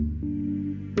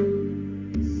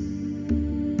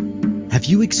Have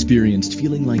you experienced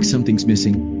feeling like something's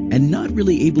missing and not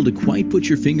really able to quite put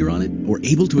your finger on it or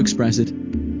able to express it?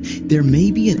 There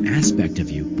may be an aspect of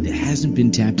you that hasn't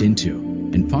been tapped into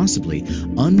and possibly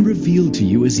unrevealed to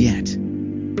you as yet.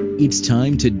 It's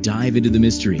time to dive into the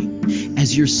mystery,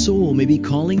 as your soul may be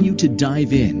calling you to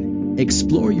dive in,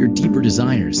 explore your deeper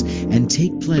desires, and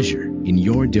take pleasure in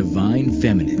your divine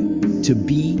feminine, to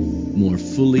be more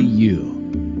fully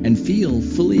you and feel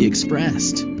fully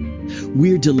expressed.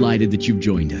 We're delighted that you've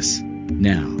joined us.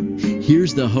 Now,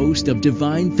 here's the host of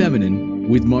Divine Feminine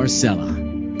with Marcella.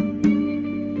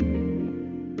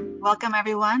 Welcome,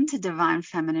 everyone, to Divine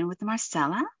Feminine with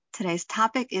Marcella. Today's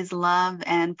topic is love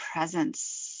and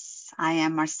presence. I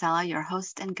am Marcella, your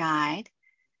host and guide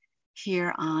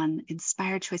here on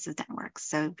Inspired Choices Network.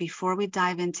 So before we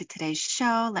dive into today's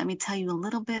show, let me tell you a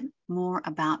little bit more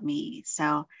about me.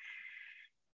 So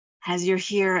as you're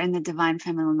here in the Divine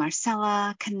Feminine with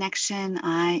Marcella connection,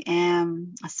 I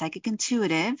am a psychic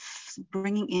intuitive,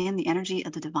 bringing in the energy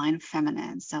of the Divine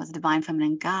Feminine. So as a Divine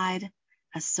Feminine guide,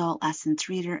 a soul essence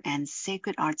reader, and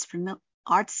sacred arts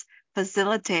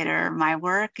facilitator, my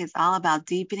work is all about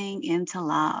deepening into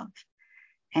love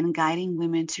and guiding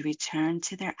women to return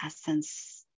to their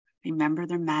essence, remember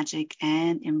their magic,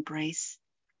 and embrace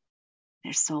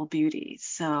their soul beauty.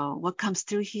 So what comes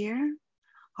through here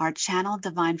are channeled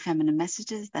Divine Feminine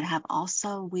messages that have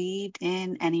also weaved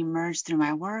in and emerged through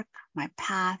my work, my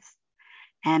path,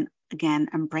 and again,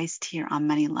 embraced here on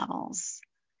many levels.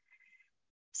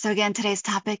 So again, today's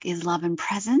topic is love and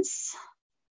presence.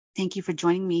 Thank you for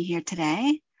joining me here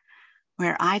today,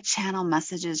 where I channel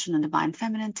messages from the Divine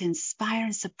Feminine to inspire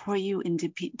and support you in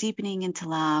deepening into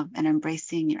love and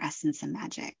embracing your essence and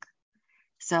magic.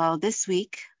 So this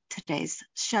week, today's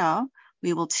show,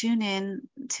 we will tune in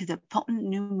to the potent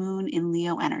new moon in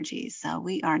Leo energy. So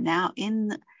we are now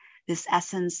in this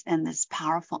essence and this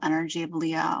powerful energy of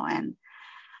Leo, and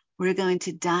we're going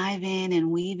to dive in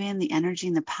and weave in the energy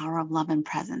and the power of love and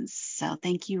presence. So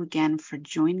thank you again for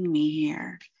joining me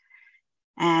here.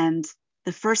 And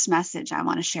the first message I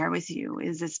want to share with you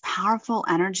is this powerful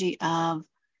energy of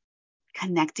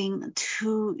connecting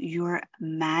to your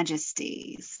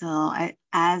majesty. So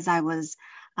as I was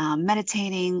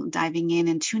meditating, diving in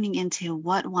and tuning into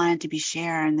what wanted to be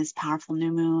shared in this powerful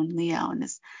new moon Leo, and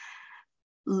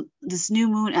this new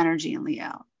moon energy in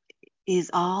Leo is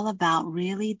all about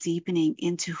really deepening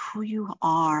into who you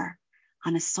are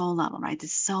on a soul level, right?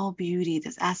 This soul beauty,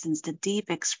 this essence, the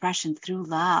deep expression through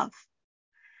love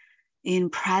in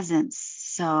presence.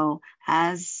 So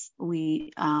as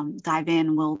we dive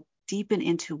in, we'll deepen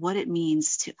into what it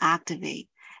means to activate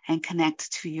and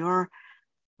connect to your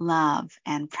love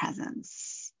and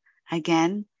presence.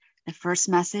 Again, the first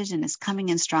message, and it's coming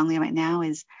in strongly right now,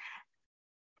 is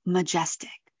majestic.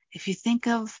 If you think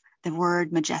of the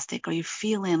word majestic, or you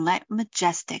feel in, let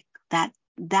majestic,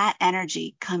 that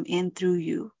energy come in through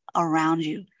you, around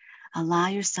you. Allow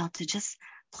yourself to just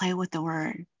play with the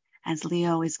word, as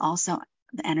Leo is also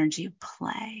the energy of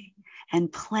play,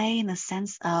 and play in the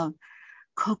sense of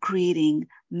co-creating,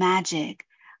 magic,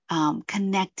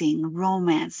 connecting,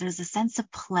 romance. There's a sense of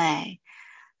play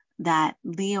that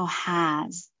Leo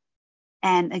has.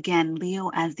 And again,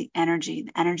 Leo as the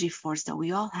energy force that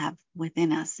we all have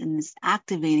within us, in this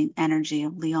activating energy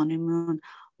of Leo new moon,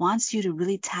 wants you to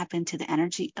really tap into the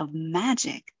energy of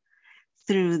magic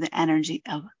through the energy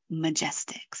of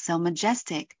majestic. So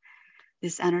majestic,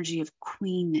 this energy of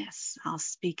queenness, I'll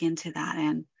speak into that.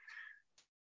 And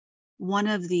one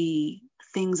of the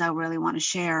things I really want to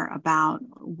share about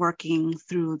working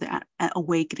through the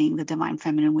awakening the Divine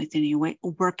Feminine within you,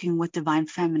 working with Divine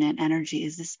Feminine energy,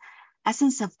 is this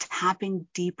essence of tapping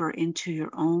deeper into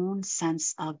your own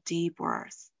sense of deep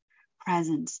worth,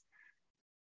 presence,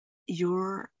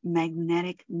 your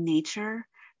magnetic nature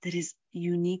that is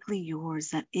uniquely yours,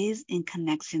 that is in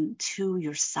connection to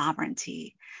your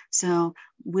sovereignty. So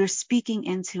we're speaking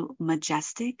into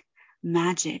majestic,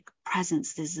 magic,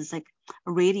 presence. This is like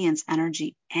radiance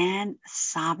energy and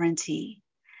sovereignty,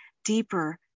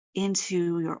 deeper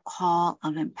into your call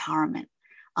of empowerment,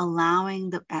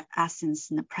 allowing the essence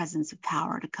and the presence of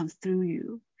power to come through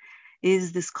you.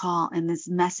 Is this call and this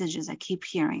messages I keep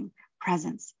hearing,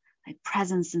 presence, like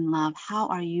presence in love. How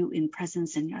are you in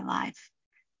presence in your life?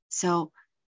 So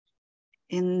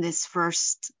in this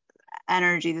first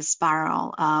energy, the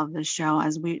spiral of the show,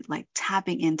 as we like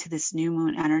tapping into this new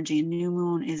moon energy. New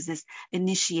moon is this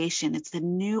initiation. It's the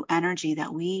new energy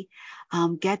that we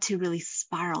get to really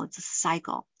spiral. It's a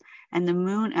cycle. And the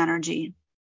moon energy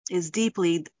is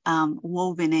deeply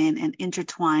woven in and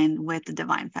intertwined with the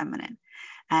Divine Feminine,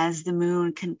 as the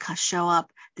moon can show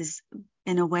up this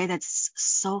in a way that's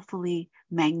soulfully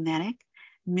magnetic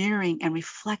mirroring and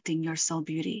reflecting your soul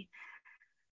beauty.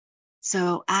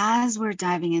 So as we're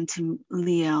diving into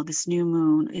Leo, this new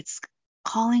moon, it's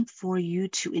calling for you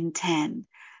to intend,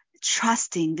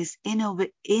 trusting this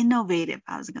innovative,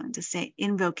 I was going to say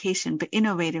invocation, but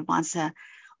innovative wants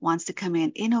to come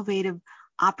in, innovative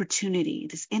opportunity,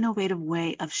 this innovative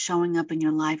way of showing up in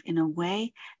your life in a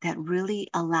way that really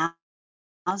allows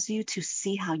you to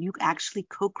see how you actually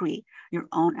co-create your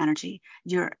own energy,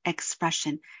 your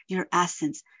expression, your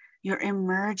essence, your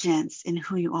emergence in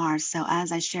who you are. So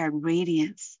as I shared,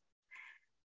 radiance,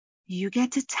 you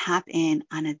get to tap in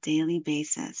on a daily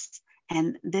basis.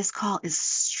 And this call is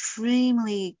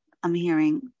extremely, I'm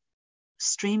hearing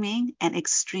streaming and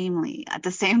extremely at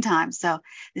the same time. So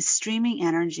the streaming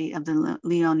energy of the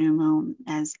Leo new moon,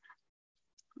 as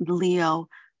the Leo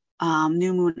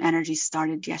new moon energy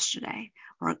started yesterday,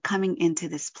 we're coming into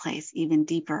this place even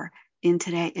deeper in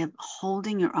today of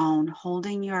holding your own,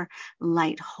 holding your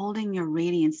light, holding your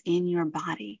radiance in your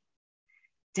body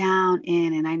down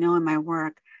in. And I know in my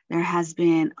work, there has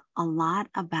been a lot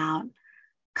about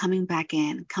coming back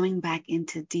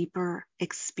into deeper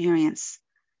experience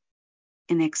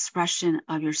and expression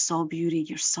of your soul beauty,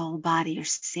 your soul body, your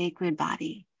sacred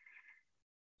body.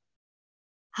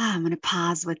 I'm going to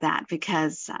pause with that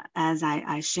because as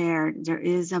I shared, there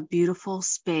is a beautiful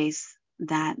space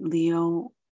that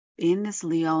Leo, in this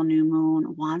Leo new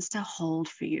moon, wants to hold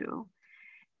for you.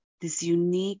 This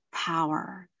unique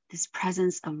power, this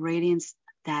presence of radiance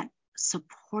that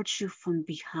supports you from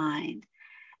behind.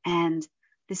 And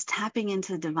this tapping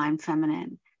into the divine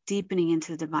feminine, deepening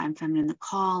into the divine feminine, the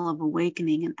call of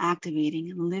awakening and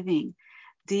activating and living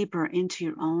deeper into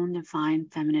your own divine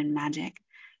feminine magic.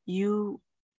 You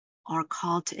are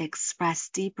called to express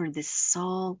deeper this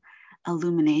soul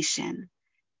illumination,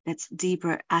 that's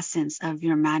deeper essence of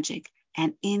your magic.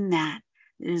 And in that,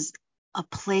 there's a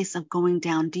place of going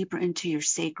down deeper into your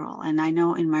sacral. And I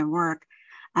know in my work,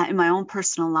 in my own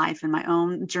personal life, in my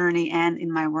own journey, and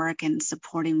in my work and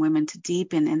supporting women to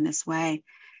deepen in this way,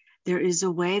 there is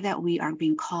a way that we are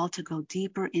being called to go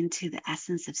deeper into the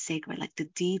essence of sacred, like the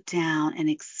deep down and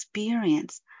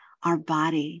experience our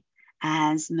body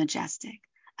as majestic,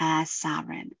 as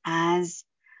sovereign, as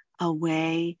a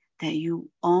way that you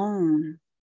own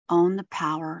the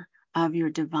power of your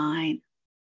divine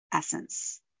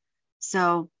essence.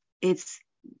 So it's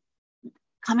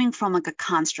coming from like a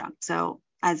construct. So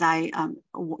as I,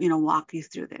 walk you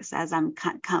through this, as I'm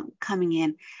coming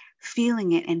in,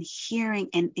 feeling it and hearing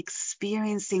and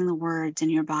experiencing the words in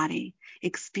your body,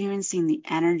 experiencing the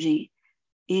energy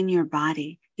in your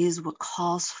body is what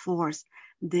calls forth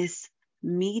this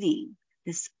meeting,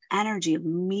 this energy of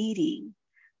meeting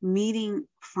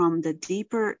from the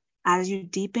deeper. As you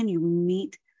deepen, you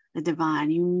meet the divine,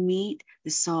 you meet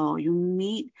the soul, you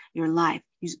meet your life.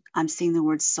 I'm seeing the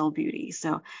word soul beauty.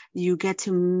 So you get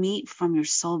to meet from your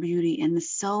soul beauty, and the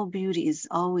soul beauty is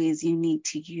always unique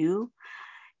to you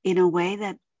in a way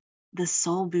that the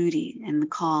soul beauty and the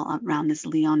call around this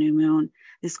Leo new moon,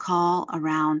 this call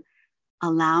around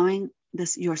allowing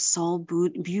this your soul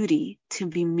beauty to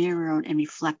be mirrored and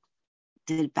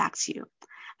reflected back to you.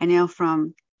 I know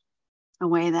from a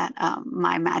way that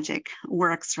my magic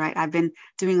works, right? I've been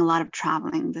doing a lot of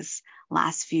traveling this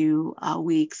last few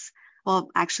weeks. Well,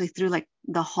 actually through like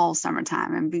the whole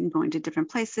summertime. I've been going to different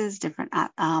places, different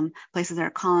places that are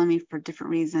calling me for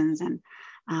different reasons. And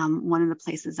one of the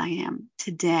places I am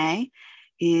today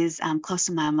is close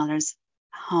to my mother's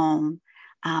home.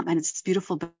 And it's this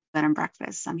beautiful bed and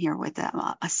breakfast. I'm here with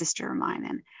a sister of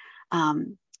mine,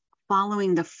 and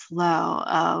following the flow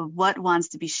of what wants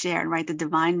to be shared, right? The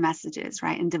divine messages,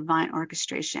 right? And divine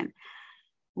orchestration.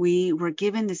 We were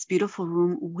given this beautiful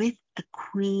room with a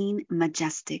queen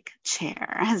majestic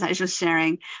chair, as I was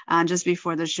sharing just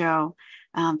before the show,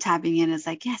 tapping in is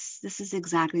like, yes, this is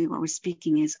exactly what we're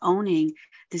speaking, is owning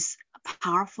this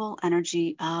powerful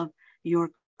energy of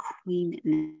your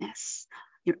queenness,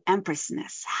 your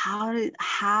empressness.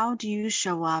 How do you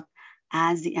show up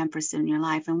as the empress in your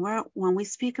life? And when we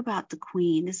speak about the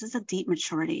queen, this is a deep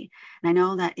maturity. And I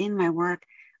know that in my work,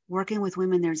 working with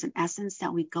women, there's an essence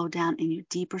that we go down in your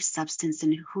deeper substance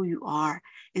and who you are,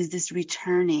 is this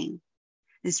returning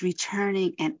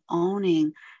and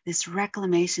owning this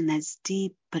reclamation that's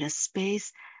deep, but a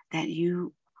space that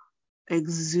you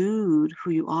exude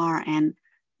who you are. And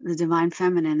the divine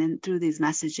feminine, and through these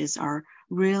messages, are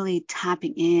really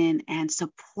tapping in and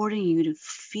supporting you to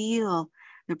feel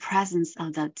the presence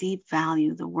of the deep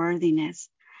value, the worthiness,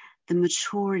 the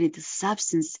maturity, the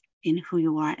substance in who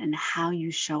you are and how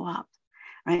you show up,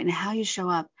 right? And how you show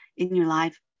up in your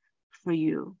life for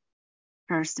you,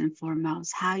 first and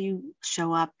foremost, how you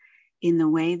show up in the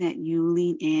way that you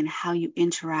lean in, how you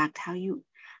interact, how you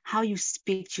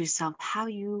speak to yourself, how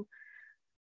you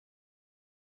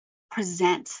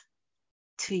present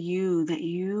to you that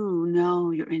you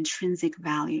know your intrinsic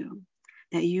value,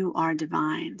 that you are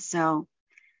divine. So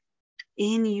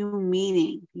in you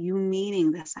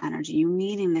meeting this energy, you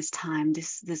meeting this time,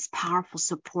 this powerful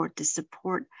support, this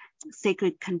support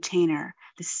sacred container,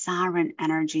 the sovereign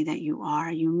energy that you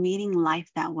are, you meeting life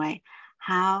that way,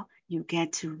 how you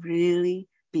get to really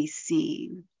be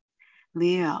seen.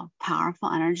 Leo, powerful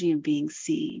energy of being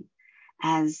seen.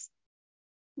 As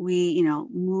we,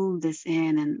 move this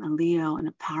in, and a Leo and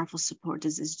a powerful support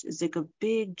is like a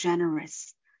big,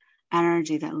 generous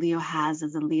energy that Leo has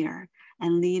as a leader.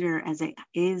 And leader as it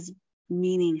is,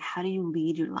 meaning how do you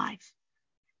lead your life?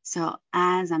 So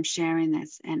as I'm sharing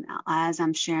this, and as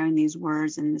I'm sharing these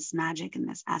words and this magic and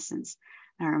this essence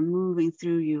that are moving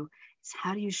through you, it's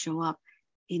how do you show up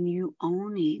in you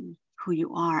owning who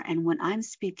you are? And when I'm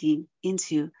speaking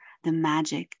into the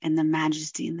magic and the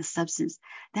majesty and the substance,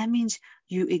 that means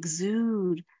you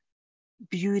exude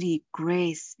beauty,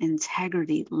 grace,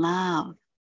 integrity, love,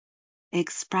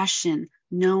 expression,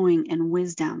 knowing, and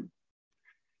wisdom,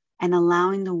 and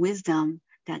allowing the wisdom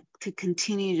that to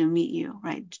continue to meet you,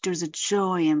 right? There's a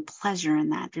joy and pleasure in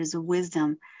that. There's a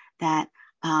wisdom that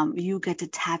you get to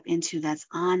tap into that's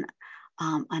on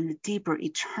a deeper,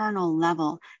 eternal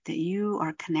level that you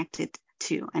are connected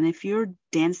to. And if you're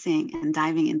dancing and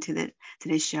diving into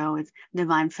today's show with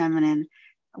Divine Feminine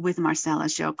with Marcella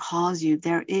show calls you,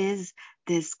 there is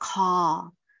this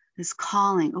call, this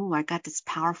calling. Oh, I got this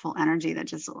powerful energy that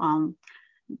just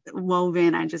wove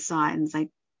in. I just saw it, and it's like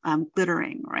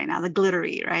glittering right now, the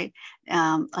glittery, right?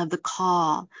 Of the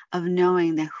call of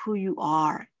knowing that who you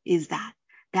are is that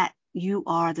you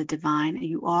are the divine, and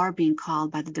you are being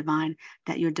called by the divine,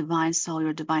 that your divine soul,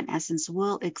 your divine essence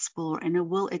will explore and it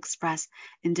will express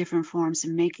in different forms,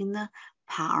 and making the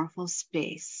powerful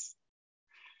space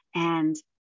and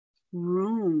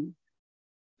room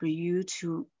for you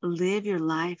to live your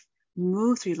life,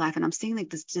 move through life. And I'm seeing like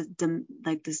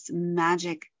this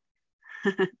magic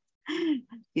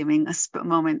giving a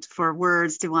moment for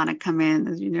words to want to come in,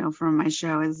 as you know from my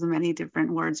show, as many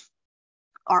different words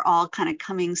are all kind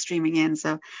of streaming in.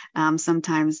 So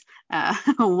sometimes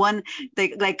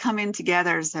they like come in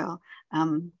together. So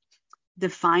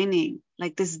defining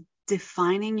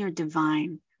your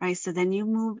divine, right? So then you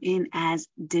move in as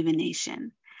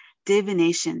divination.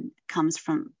 Divination comes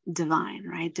from divine,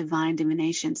 right? Divine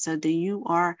divination. So that you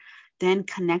are then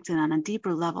connected on a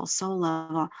deeper level, soul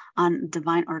level, on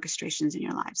divine orchestrations in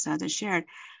your life. So as I shared,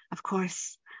 of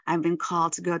course, I've been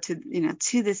called to go to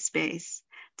this space,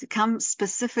 to come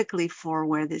specifically for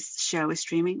where this show is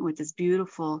streaming, with this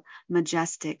beautiful,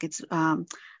 majestic, it's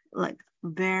like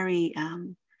very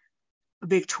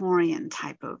Victorian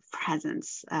type of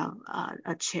presence of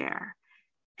a chair,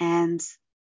 and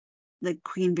the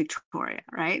Queen Victoria,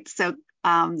 right? So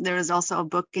there was also a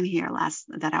book in here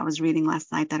that I was reading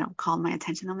last night that called my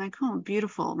attention. I'm like, oh,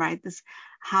 beautiful, right? This,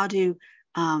 how to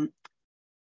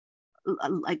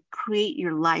like create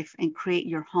your life and create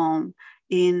your home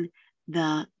in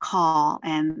the call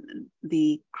and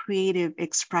the creative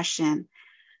expression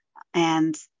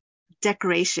and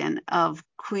decoration of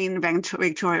Queen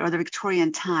Victoria, or the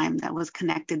Victorian time that was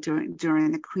connected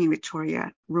during the Queen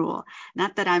Victoria rule.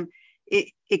 Not that I'm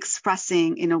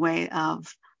expressing in a way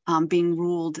of being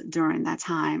ruled during that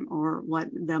time, or what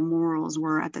the morals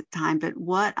were at the time, but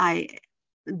what I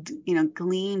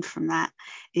gleaned from that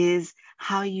is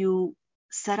how you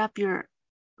set up your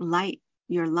light,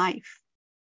 right?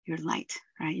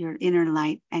 Your inner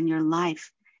light and your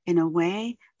life in a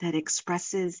way that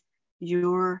expresses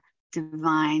your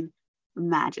divine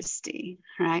majesty,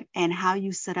 right? And how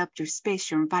you set up your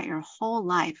space, you invite your whole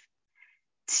life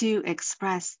to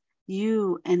express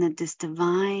you in this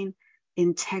divine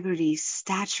integrity,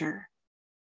 stature,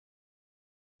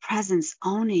 presence,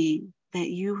 owning that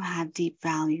you have deep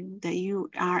value, that you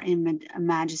are in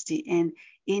majesty, and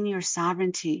in your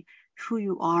sovereignty, who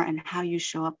you are and how you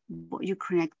show up, what you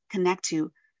connect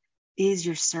to is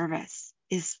your service,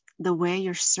 is the way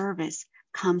your service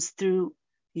comes through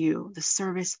you, the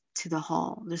service to the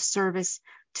whole, the service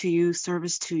to you,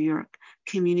 service to your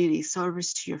community,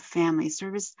 service to your family,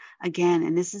 service again.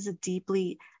 And this is a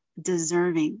deeply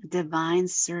deserving divine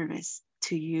service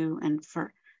to you and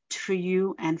for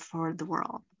you and for the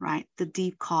world, right? The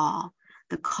deep call,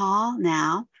 the call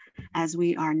now, as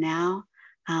we are now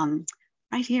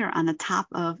right here on the top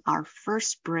of our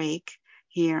first break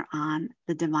here on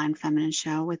the Divine Feminine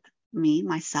Show with me,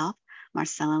 myself,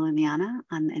 Marcella Liliana,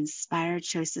 on the Inspired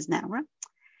Choices Network.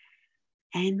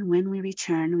 And when we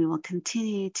return, we will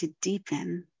continue to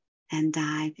deepen and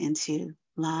dive into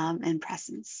love and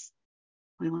presence.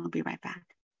 We will be right back.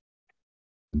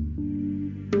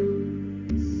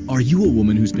 Are you a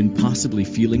woman who's been possibly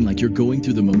feeling like you're going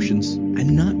through the motions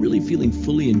and not really feeling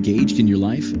fully engaged in your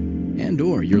life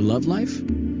and/or your love life?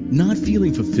 Not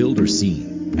feeling fulfilled or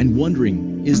seen and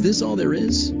wondering, is this all there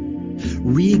is?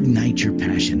 Reignite your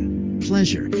passion,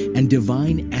 pleasure, and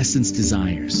divine essence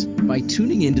desires by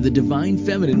tuning into the Divine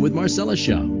Feminine with Marcella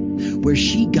show, where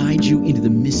she guides you into the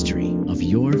mystery of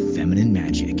your feminine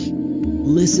magic.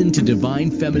 Listen to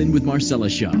Divine Feminine with Marcella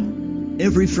show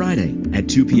every Friday at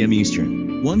 2 p.m.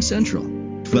 Eastern, 1 Central,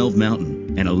 12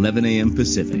 Mountain, and 11 a.m.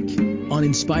 Pacific on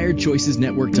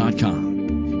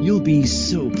InspiredChoicesNetwork.com. You'll be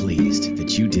so pleased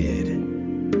that you did.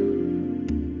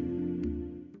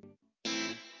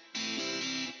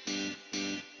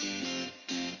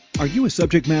 Are you a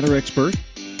subject matter expert?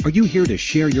 Are you here to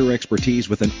share your expertise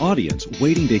with an audience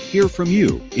waiting to hear from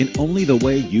you in only the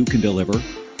way you can deliver?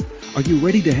 Are you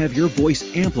ready to have your voice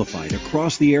amplified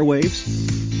across the airwaves?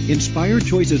 Inspired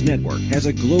Choices Network has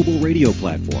a global radio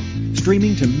platform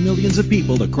streaming to millions of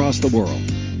people across the world.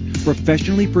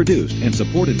 Professionally produced and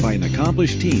supported by an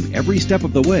accomplished team every step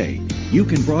of the way, you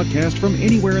can broadcast from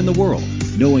anywhere in the world,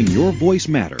 knowing your voice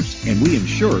matters, and we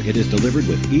ensure it is delivered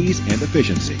with ease and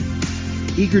efficiency.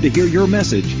 Eager to hear your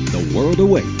message, the world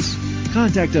awaits.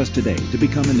 Contact us today to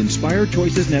become an Inspired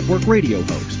Choices Network radio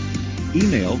host.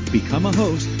 Email become a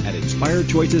host at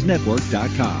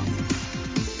inspiredchoicesnetwork.com.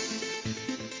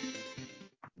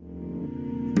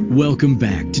 Welcome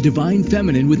back to Divine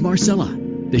Feminine with Marcella,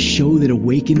 the show that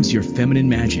awakens your feminine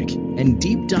magic and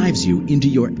deep dives you into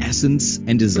your essence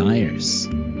and desires.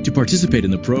 To participate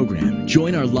in the program,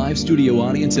 join our live studio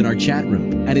audience in our chat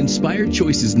room at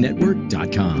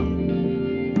inspiredchoicesnetwork.com.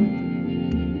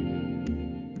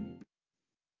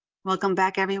 Welcome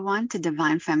back, everyone, to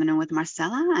Divine Feminine with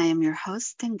Marcella. I am your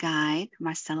host and guide,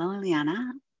 Marcella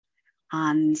Liliana,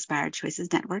 on Inspired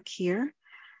Choices Network here.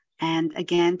 And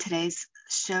again, today's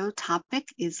show topic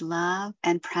is love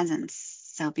and presence.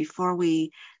 So before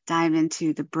we dive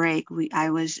into the break, I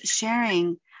was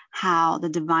sharing how the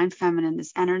Divine Feminine,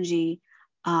 this energy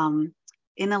in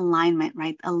alignment,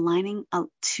 right? Aligning up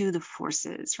to the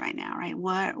forces right now, right?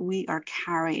 What we are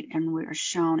carried and we are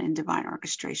shown in divine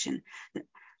orchestration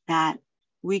that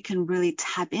we can really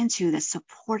tap into that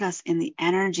support us in the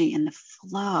energy and the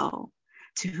flow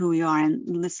to who we are.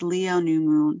 And this Leo new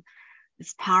moon,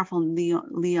 this powerful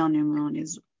Leo new moon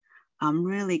is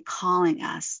really calling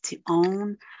us to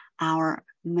own our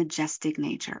majestic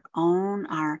nature, own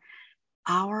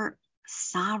our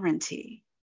sovereignty,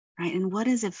 right? And what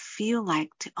does it feel like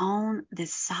to own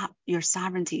this your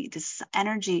sovereignty, this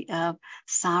energy of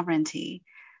sovereignty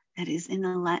that is in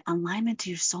alignment to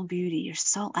your soul beauty, your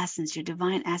soul essence, your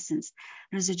divine essence?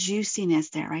 There's a juiciness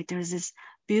there, right? There's this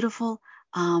beautiful,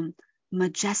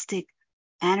 majestic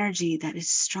energy that is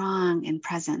strong in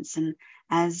presence. And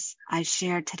as I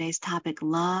shared today's topic,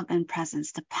 love and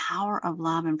presence, the power of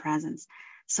love and presence.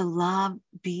 So love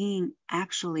being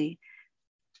actually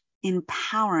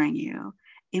empowering you,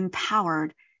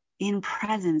 empowered in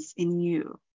presence in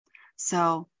you.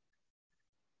 So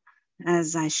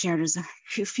as I shared, there's a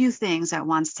few things that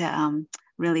wants to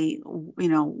really,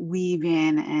 weave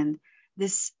in, and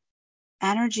this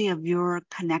energy of your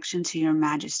connection to your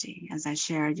majesty, as I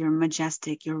shared, your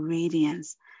majestic, your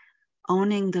radiance,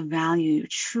 owning the value,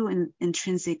 true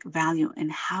intrinsic value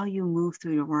in how you move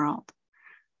through your world,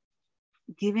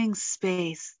 giving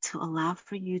space to allow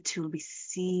for you to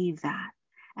receive that.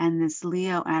 And this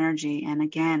Leo energy, and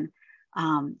again,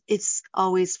 it's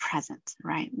always present,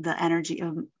 right? The energy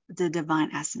of the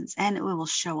divine essence, and it will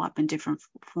show up in different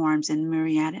forms and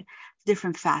myriad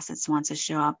different facets once it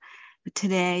show up. But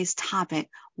today's topic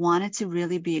wanted to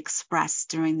really be expressed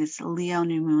during this Leo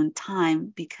new moon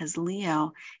time, because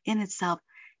Leo in itself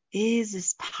is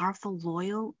this powerful,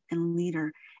 loyal, and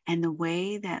leader. And the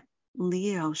way that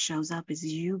Leo shows up is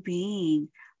you being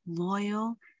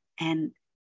loyal and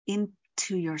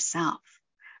into yourself,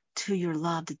 to your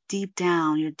love, the deep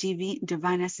down, your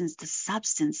divine essence, the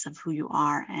substance of who you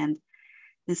are. And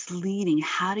this leading,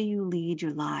 how do you lead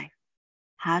your life?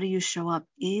 How do you show up?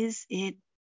 Is it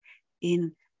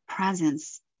in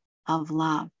presence of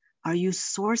love? Are you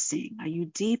sourcing? Are you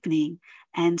deepening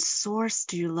and source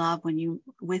to your love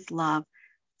with love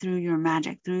through your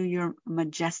magic, through your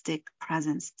majestic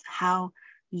presence? How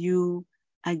you,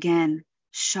 again,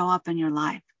 show up in your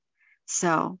life.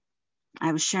 So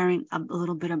I was sharing a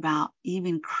little bit about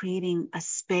even creating a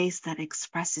space that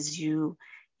expresses you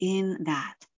in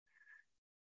that.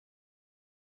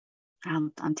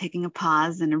 I'm taking a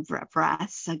pause and a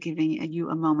breath, so giving you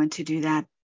a moment to do that.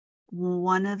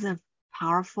 One of the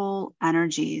powerful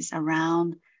energies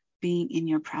around being in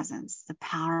your presence, the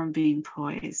power of being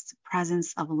poised,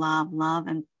 presence of love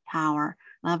and power,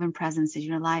 love and presence in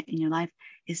your life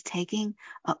is taking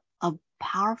a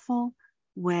powerful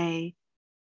way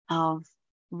of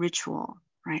ritual,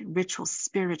 right? Ritual,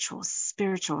 spiritual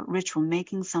ritual,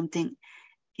 making something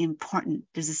important.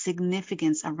 There's a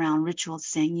significance around ritual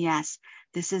saying, yes,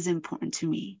 this is important to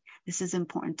me. This is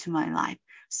important to my life.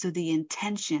 So the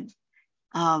intention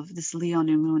of this Leo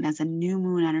new moon as a new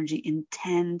moon energy,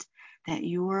 intend that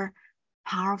your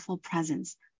powerful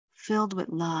presence filled with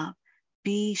love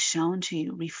be shown to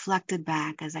you, reflected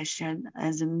back, as I shared,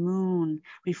 as a moon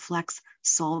reflects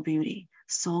soul beauty,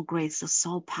 soul grace, so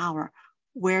soul power,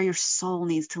 where your soul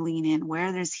needs to lean in,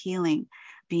 where there's healing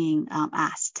being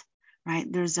asked, right?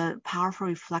 There's a powerful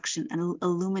reflection, an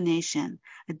illumination,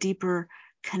 a deeper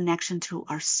connection to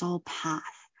our soul path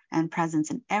and presence.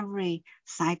 In every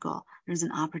cycle, there's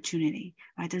an opportunity,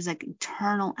 right? There's like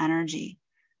eternal energy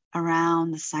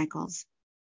around the cycles,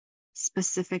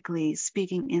 specifically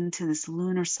speaking into this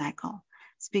lunar cycle,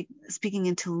 speaking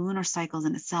into lunar cycles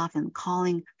in itself and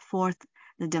calling forth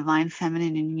the divine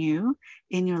feminine in you,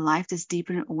 in your life, this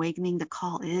deeper awakening. The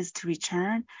call is to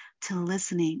return to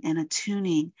listening and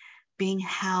attuning, being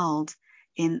held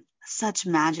in such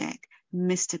magic,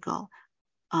 mystical,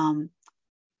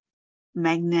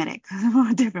 magnetic,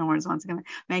 different words once again,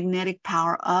 magnetic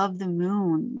power of the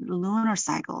moon, lunar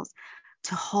cycles,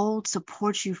 to hold,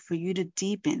 support you, for you to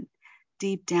deepen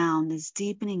deep down, this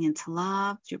deepening into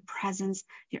love, your presence,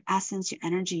 your essence, your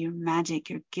energy, your magic,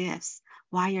 your gifts,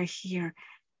 why you're here,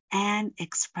 and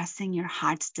expressing your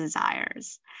heart's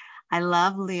desires. I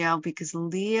love Leo because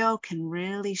Leo can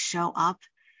really show up,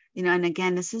 and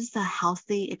again, this is the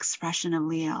healthy expression of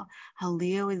Leo, how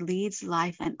Leo leads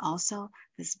life, and also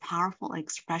this powerful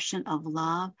expression of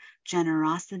love,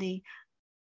 generosity,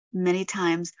 many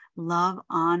times love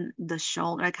on the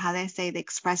shoulder, like how they say, they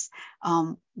express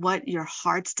what your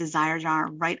heart's desires are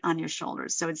right on your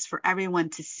shoulders. So it's for everyone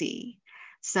to see.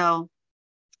 So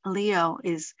Leo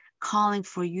is calling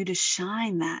for you to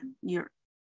shine that, your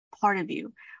part of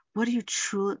you. What do you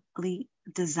truly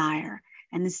desire?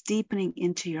 And this deepening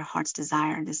into your heart's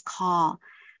desire, this call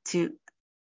to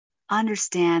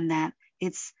understand that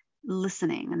it's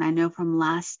listening. And I know from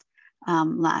last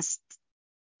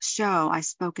show, I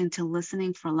spoke into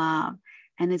listening for love.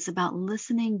 And it's about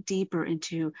listening deeper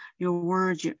into your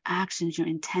words, your actions, your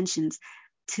intentions,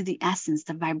 to the essence,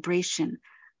 the vibration,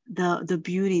 the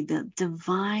beauty, the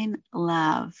divine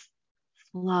love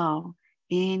flow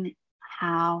in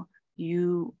how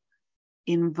you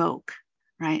invoke,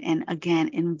 right? And again,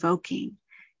 invoking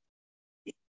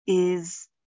is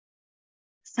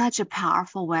such a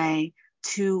powerful way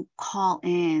to call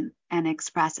in and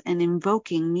express. And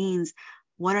invoking means,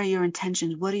 what are your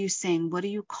intentions? What are you saying? What are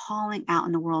you calling out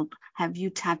in the world? Have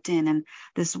you tapped in? And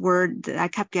this word that I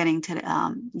kept getting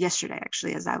to yesterday,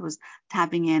 actually, as I was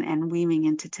tapping in and weaving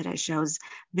into today's show, is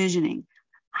visioning.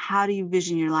 How do you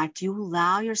vision your life? Do you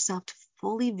allow yourself to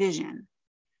fully vision,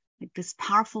 like this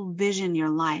powerful vision, your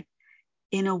life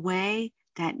in a way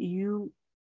that you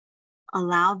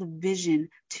allow the vision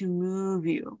to move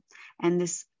you? And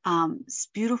this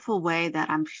beautiful way that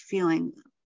I'm feeling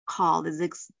called is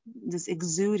this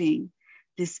exuding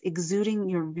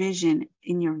your vision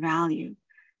in your value,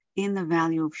 in the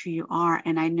value of who you are.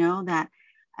 And I know that,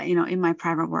 in my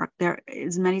private work, there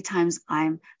is many times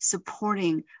I'm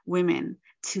supporting women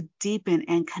to deepen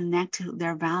and connect to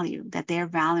their value, that they're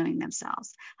valuing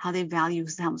themselves, how they value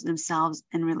themselves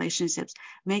in relationships,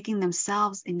 making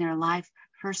themselves in their life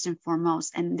first and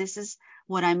foremost. And this is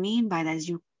what I mean by that, is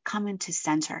you come into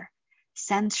center,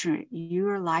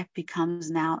 your life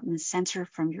becomes now in the center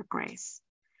from your grace,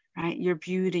 right? Your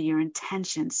beauty, your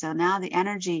intention. So now the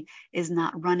energy is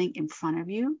not running in front of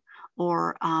you,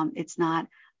 or it's not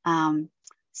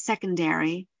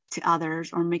secondary to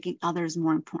others or making others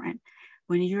more important.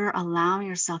 When you're allowing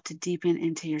yourself to deepen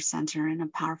into your center, in a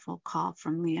powerful call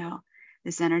from Leo,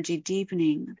 this energy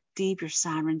deepening, your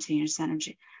sovereignty, your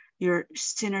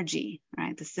synergy,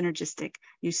 right? The synergistic.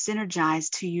 You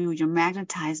synergize to you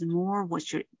magnetize more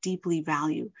what you deeply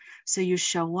value. So you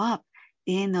show up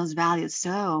in those values.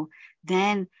 So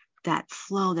then that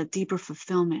flow, the deeper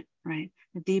fulfillment, right?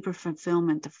 The deeper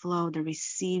fulfillment, the flow, the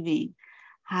receiving,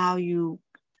 how you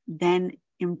then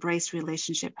embrace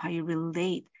relationship, how you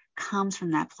relate, comes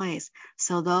from that place.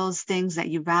 So those things that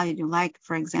you value, you like,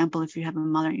 for example, if you have a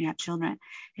mother and you have children,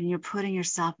 and you're putting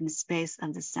yourself in the space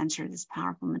of the center, this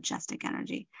powerful, majestic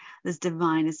energy, this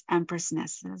divine, this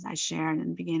empressness, as I shared in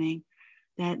the beginning,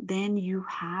 that then you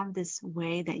have this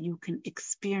way that you can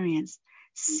experience,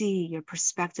 see your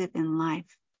perspective in life,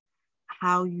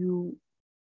 how you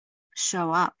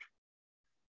show up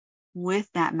with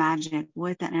that magic,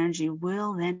 with that energy,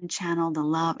 will then channel the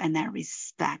love and that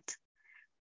respect.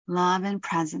 Love and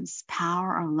presence,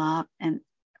 power of love and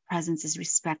presence is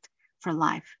respect for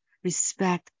life,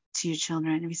 respect to your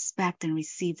children, respect and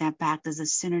receive that back. There's a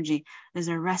synergy, there's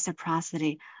a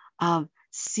reciprocity of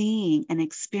seeing and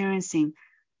experiencing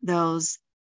those,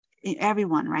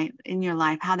 everyone, right, in your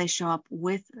life, how they show up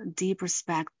with deep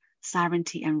respect,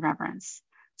 sovereignty, and reverence.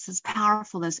 So it's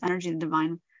powerful, this energy of the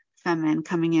divine feminine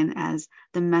coming in as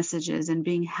the messages and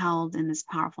being held in this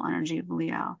powerful energy of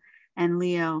Leo. And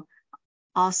Leo,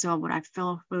 also what I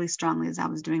feel really strongly as I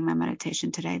was doing my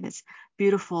meditation today, this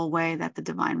beautiful way that the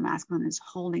divine masculine is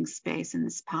holding space in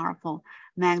this powerful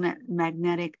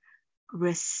magnetic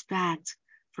respect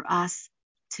for us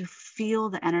to feel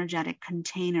the energetic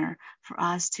container, for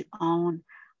us to own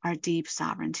our deep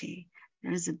sovereignty.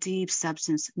 There is a deep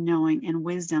substance, knowing, and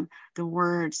wisdom. The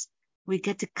words, we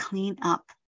get to clean up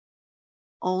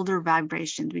older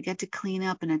vibrations. We get to clean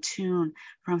up and attune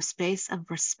from a space of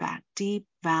respect, deep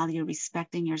value,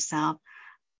 respecting yourself.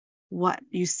 What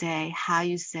you say, how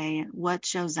you say it, what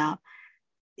shows up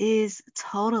is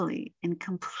totally and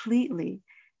completely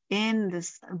in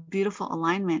this beautiful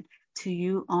alignment to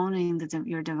you owning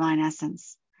your divine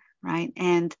essence, right?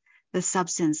 And the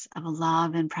substance of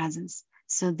love and presence.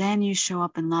 So then you show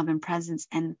up in love and presence,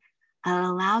 and it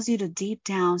allows you to deep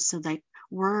down, so that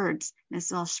words, and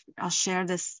so I'll share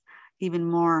this even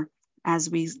more as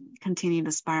we continue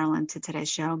to spiral into today's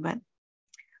show, but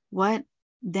what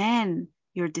then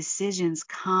your decisions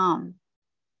come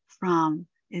from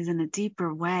is, in a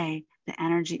deeper way, the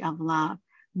energy of love.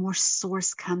 More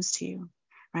source comes to you,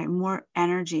 right? More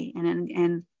energy,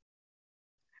 and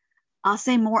I'll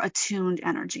say more attuned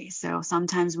energy. So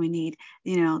sometimes we need,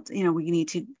 we need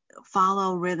to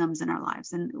follow rhythms in our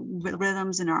lives, and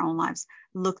rhythms in our own lives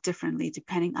look differently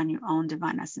depending on your own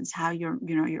divine essence, how your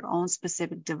own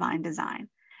specific divine design,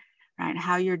 right?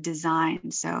 How you're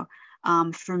designed. So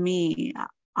for me,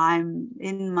 I'm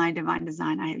in my divine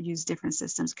design. I use different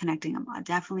systems connecting them. I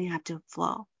definitely have to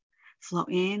flow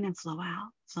in and flow out,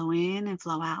 flow in and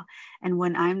flow out. And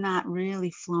when I'm not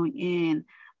really flowing in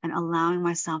and allowing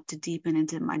myself to deepen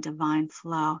into my divine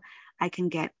flow, I can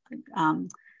get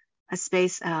a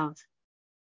space of,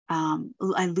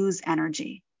 I lose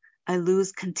energy. I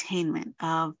lose containment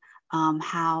of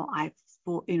how I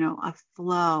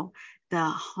flow, the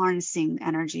harnessing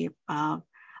energy of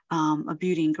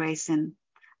beauty and grace, and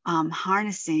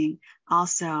harnessing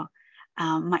also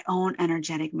my own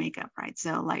energetic makeup, right?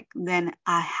 So like then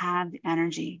I have the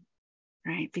energy,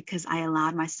 right? Because I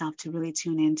allowed myself to really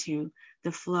tune into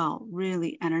the flow,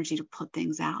 really energy to put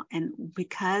things out. And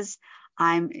because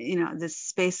I'm, this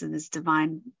space of this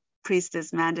divine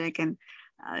priestess magic and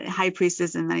high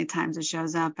priestess, and many times it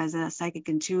shows up as a psychic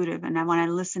intuitive. And when I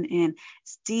listen in,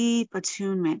 it's deep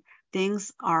attunement.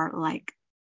 Things are like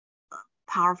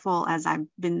powerful, as I've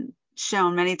been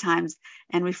shown many times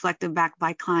and reflected back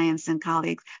by clients and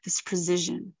colleagues, this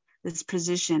precision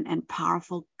and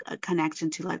powerful connection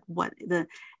to like what the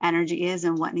energy is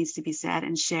and what needs to be said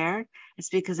and shared. It's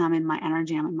because I'm in my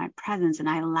energy, I'm in my presence, and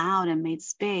I allowed and made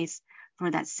space for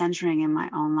that centering in my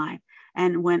own life.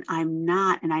 And when I'm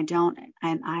not, and I don't,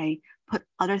 and I put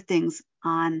other things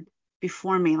on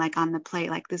before me, like on the plate,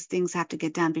 like these things have to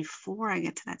get done before I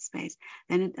get to that space,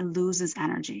 then it loses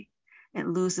energy. It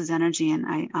loses energy. And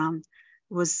I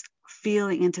was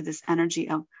feeling into this energy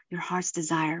of your heart's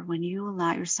desire. When you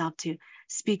allow yourself to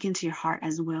speak into your heart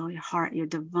as well, your heart, your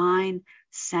divine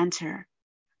center,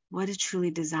 what it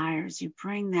truly desires, you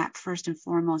bring that first and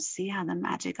foremost. See how the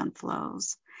magic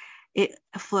unflows. It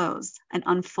flows and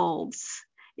unfolds.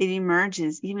 It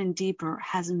emerges even deeper,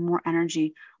 has more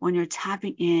energy when you're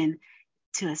tapping in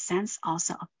to a sense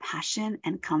also of passion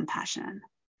and compassion,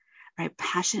 right?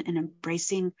 Passion and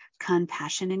embracing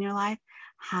compassion in your life,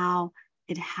 how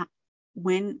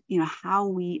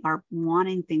we are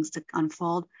wanting things to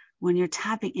unfold when you're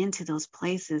tapping into those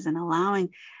places and allowing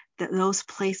those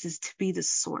places to be the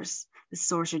source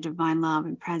of divine love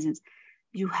and presence.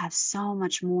 You have so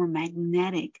much more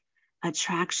magnetic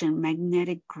attraction,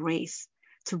 magnetic grace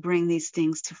to bring these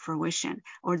things to fruition,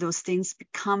 or those things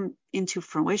come into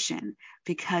fruition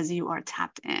because you are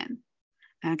tapped in.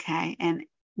 Okay. And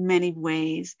many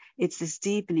ways, it's this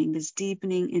deepening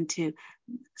into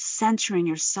centering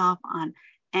yourself on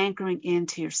anchoring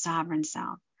into your sovereign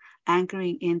self,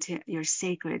 anchoring into your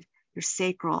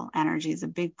sacral energy is a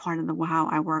big part of how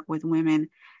I work with women,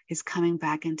 is coming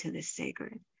back into this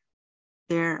sacred.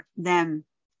 Them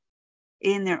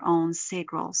in their own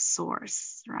sacral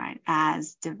source, right,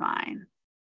 as divine.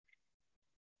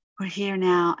 We're here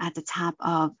now at the top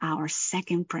of our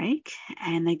second break.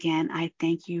 And again, I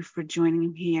thank you for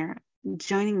joining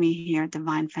me here at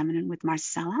Divine Feminine with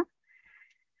Marcella.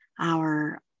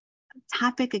 Our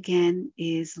topic again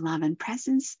is love and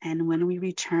presence. And when we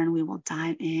return, we will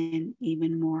dive in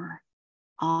even more,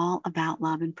 all about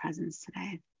love and presence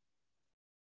today.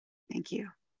 Thank you.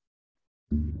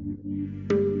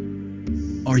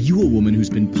 Are you a woman who's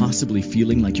been possibly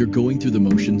feeling like you're going through the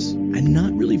motions and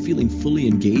not really feeling fully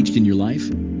engaged in your life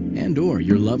and or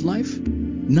your love life?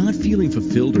 Not feeling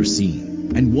fulfilled or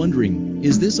seen and wondering,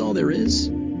 is this all there is?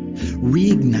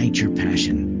 Reignite your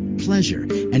passion, pleasure,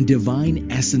 and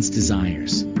divine essence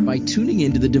desires by tuning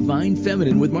into the Divine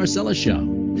Feminine with Marcella show,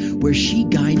 where she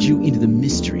guides you into the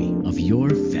mystery of your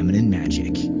feminine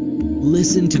magic.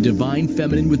 Listen to Divine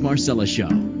Feminine with Marcella show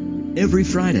every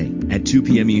Friday at 2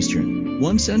 p.m. Eastern,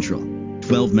 1 Central,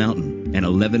 12 Mountain, and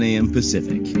 11 a.m.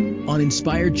 Pacific on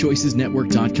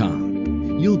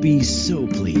InspiredChoicesNetwork.com. You'll be so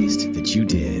pleased that you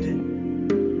did.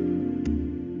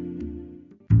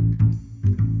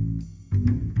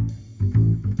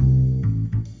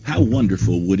 How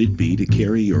wonderful would it be to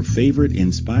carry your favorite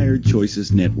Inspired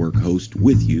Choices Network host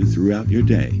with you throughout your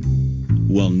day?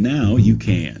 Well, now you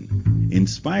can.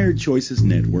 Inspired Choices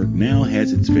Network now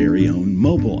has its very own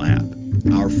mobile app.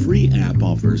 Our free app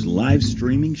offers live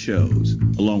streaming shows,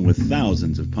 along with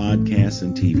thousands of podcasts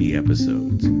and TV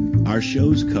episodes. Our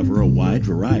shows cover a wide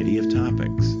variety of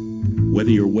topics. Whether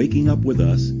you're waking up with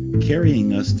us,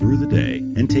 carrying us through the day,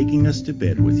 and taking us to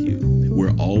bed with you,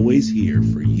 we're always here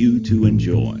for you to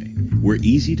enjoy. We're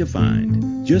easy to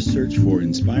find. Just search for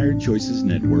Inspired Choices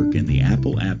Network in the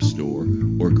Apple App Store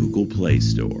or Google Play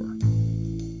Store.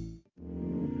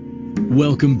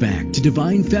 Welcome back to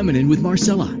Divine Feminine with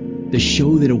Marcella, the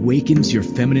show that awakens your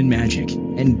feminine magic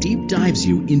and deep dives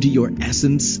you into your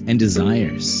essence and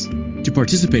desires. To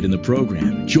participate in the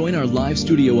program, join our live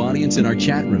studio audience in our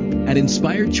chat room at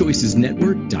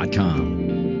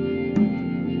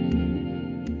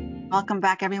InspiredChoicesNetwork.com. Welcome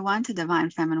back, everyone, to Divine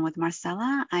Feminine with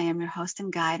Marcella. I am your host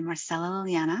and guide, Marcella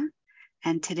Liliana.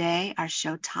 And today, our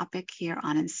show topic here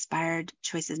on Inspired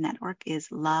Choices Network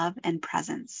is love and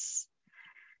presence.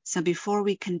 So before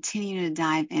we continue to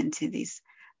dive into this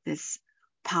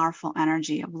powerful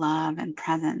energy of love and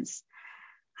presence,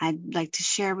 I'd like to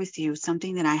share with you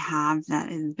something that I have that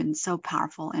has been so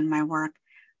powerful in my work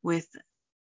with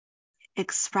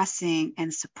expressing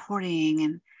and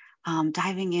supporting and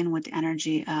diving in with the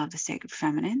energy of the sacred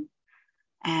feminine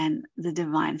and the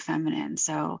divine feminine.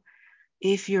 So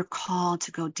if you're called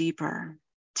to go deeper,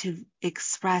 to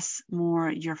express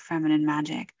more your feminine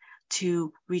magic,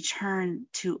 to return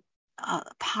to a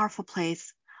powerful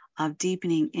place of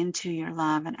deepening into your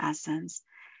love and essence,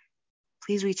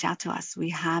 please reach out to us. We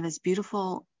have this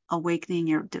beautiful Awakening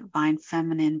Your Divine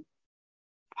Feminine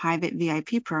private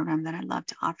VIP program that I'd love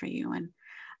to offer you and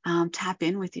tap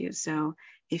in with you. So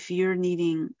if you're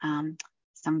needing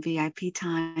some VIP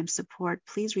time support,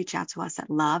 please reach out to us at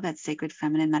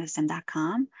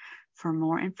love@sacredfemininemedicine.com for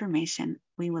more information.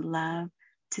 We would love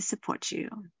to support you.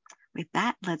 With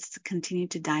that, let's continue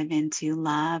to dive into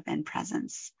love and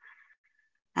presence.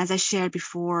 As I shared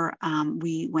before,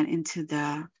 we went into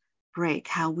the break,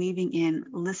 how weaving in,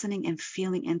 listening and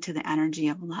feeling into the energy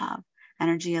of love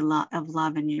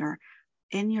in your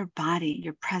body,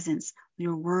 your presence,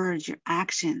 your words, your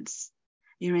actions,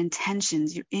 your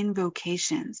intentions, your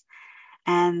invocations.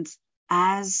 And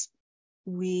as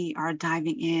we are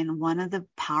diving in, one of the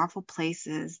powerful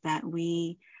places that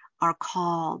we are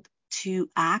called to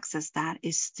access that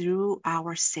is through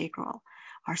our sacral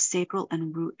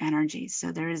and root energy.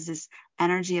 So there is this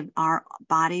energy of our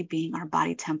body being our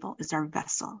body temple is our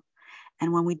vessel.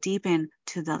 And when we deepen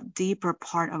to the deeper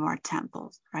part of our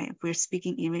temples, right? If we're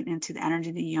speaking even into the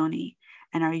energy of the yoni,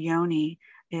 and our yoni,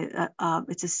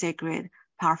 it's a sacred,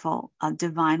 powerful,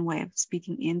 divine way of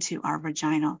speaking into our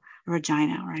vagina,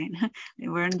 right?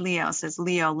 We're in Leo, it says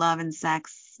Leo, love and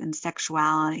sex and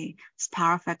sexuality. It's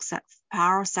powerful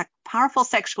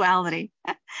sexuality.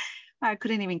 I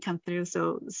couldn't even come through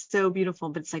so beautiful,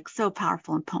 but it's like so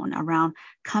powerful and potent around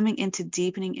coming into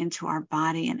deepening into our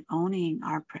body and owning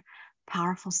our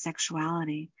powerful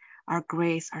sexuality, our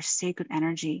grace, our sacred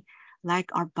energy,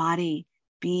 like our body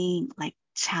being like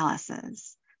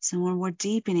chalices. So when we're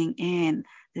deepening in,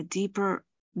 the deeper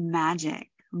magic,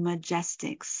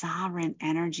 majestic, sovereign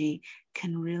energy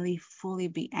can really fully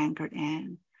be anchored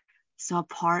in. So a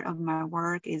part of my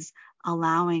work is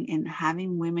allowing and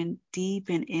having women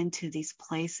deepen into these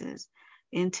places,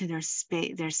 into their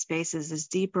spaces, this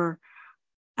deeper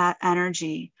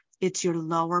energy It's your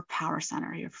lower power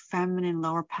center, your feminine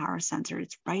lower power center.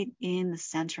 It's right in the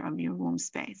center of your womb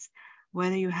space.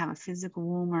 Whether you have a physical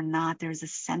womb or not, there's a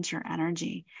center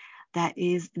energy that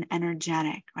is an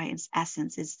energetic, right? Its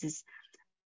essence is this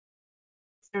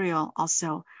material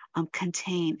also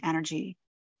contain energy.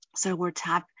 So we're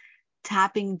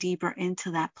tapping deeper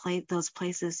into that those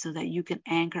places so that you can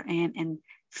anchor in and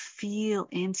feel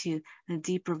into the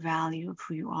deeper value of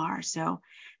who you are. So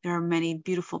there are many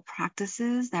beautiful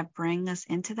practices that bring us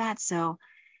into that. So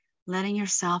letting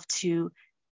yourself to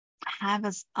have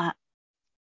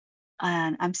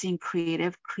I'm seeing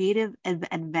creative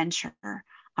adventure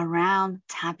around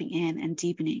tapping in and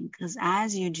deepening, because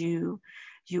as you do,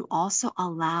 you also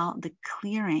allow the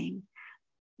clearing,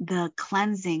 the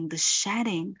cleansing, the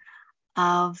shedding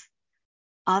of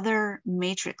other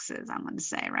matrices, I'm going to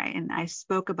say, right? And I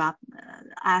spoke about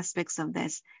aspects of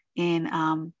this in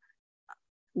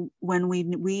when we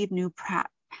weave new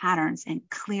patterns and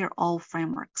clear old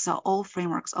frameworks. So old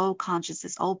frameworks, old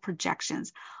consciousness, old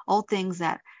projections, old things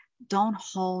that don't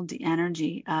hold the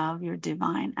energy of your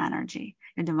divine energy,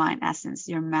 your divine essence,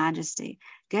 your majesty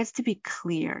gets to be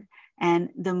cleared. And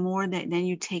the more that then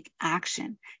you take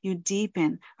action, you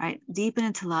deepen, right? Deepen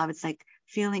into love. It's like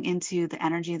feeling into the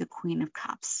energy of the Queen of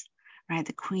Cups, right?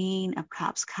 The Queen of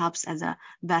Cups, cups as a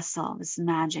vessel, this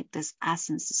magic, this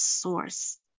essence, this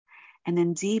source. And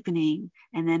then deepening.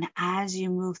 And then as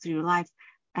you move through your life,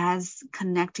 as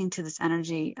connecting to this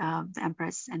energy of the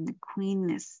Empress and the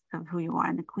queenness of who you are.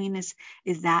 And the queenness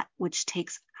is that which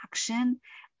takes action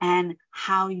and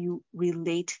how you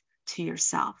relate to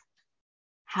yourself,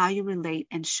 how you relate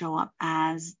and show up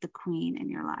as the queen in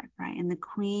your life, right? And the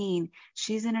queen,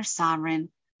 she's in her sovereign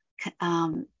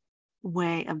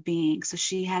way of being. So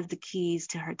she has the keys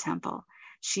to her temple.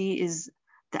 She is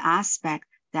the aspect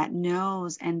that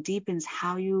knows and deepens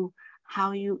how you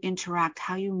interact,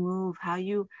 how you move, how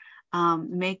you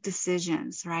make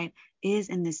decisions, right? Is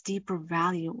in this deeper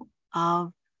value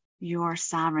of your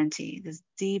sovereignty, this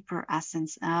deeper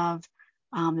essence of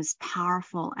this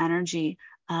powerful energy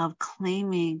of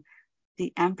claiming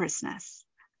the empressness,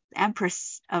 the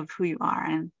empress of who you are,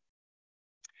 and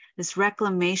this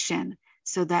reclamation,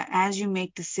 so that as you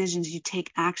make decisions, you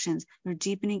take actions, you're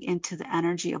deepening into the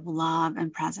energy of love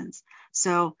and presence.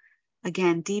 So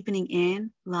again, deepening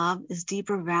in love is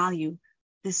deeper value,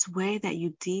 this way that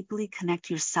you deeply connect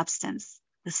your substance.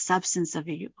 The substance of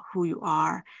who you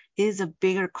are is a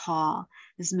bigger call,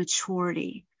 this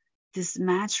maturity, this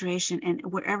maturation. And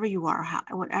wherever you are,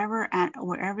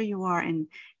 wherever you are in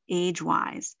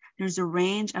age-wise, there's a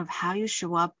range of how you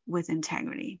show up with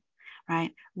integrity,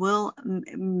 right? Will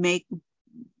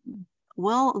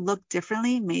look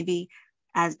differently, maybe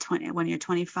as when you're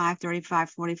 25, 35,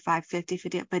 45,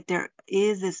 50, but there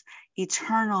is this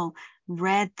eternal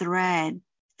red thread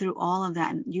through all of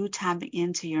that, and you tapping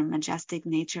into your majestic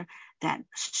nature that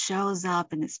shows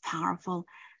up in this powerful,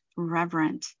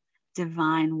 reverent,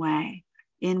 divine way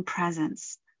in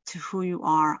presence to who you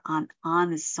are on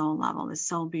this soul level, this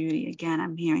soul beauty. Again,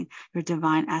 I'm hearing your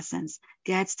divine essence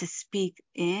gets to speak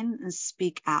in and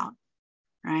speak out,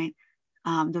 right?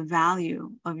 The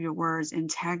value of your words,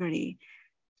 integrity,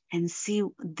 and see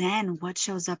then what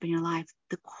shows up in your life,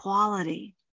 the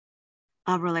quality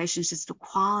of relationships, the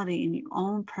quality in your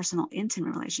own personal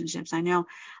intimate relationships. I know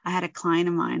I had a client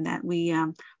of mine that we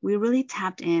really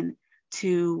tapped in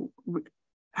to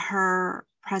her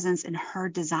presence and her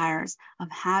desires of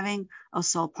having a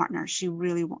soul partner. She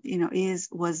really,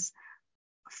 was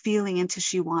feeling into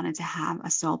she wanted to have a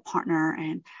soul partner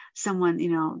and someone,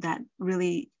 that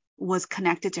really was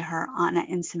connected to her on an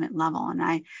intimate level. And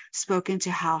I spoke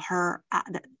into how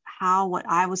what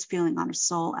I was feeling on her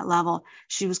soul level,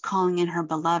 she was calling in her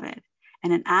beloved,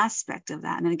 and an aspect of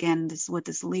that. And again, this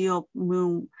Leo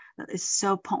moon is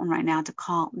so potent right now to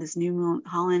call this new moon,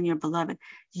 call in your beloved,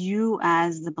 you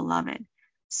as the beloved,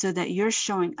 so that you're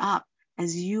showing up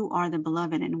as you are the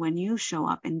beloved. And when you show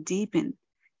up and deepen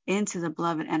into the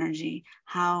beloved energy,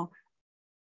 how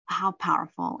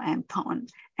powerful and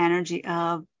potent energy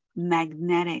of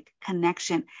magnetic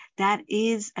connection that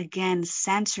is, again,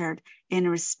 centered in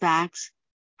respect,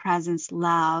 presence,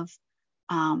 love,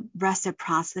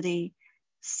 reciprocity,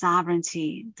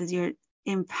 sovereignty, your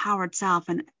empowered self.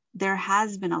 And there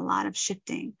has been a lot of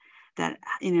shifting that,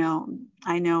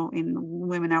 I know in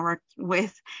women I work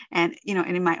with and,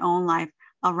 and in my own life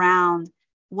around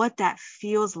what that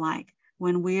feels like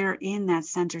when we're in that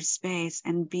center space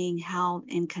and being held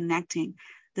in connecting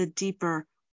the deeper,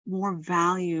 more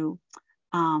value,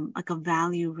 like a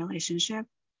value relationship,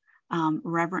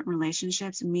 reverent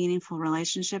relationships, meaningful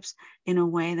relationships in a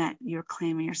way that you're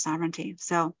claiming your sovereignty.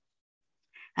 So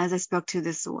as I spoke to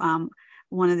this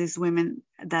one of these women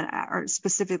that are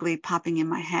specifically popping in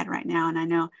my head right now, and I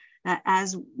know that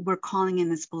as we're calling in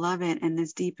this beloved and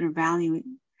this deeper value,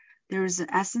 there's an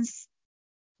essence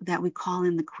that we call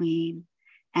in the queen.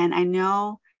 And I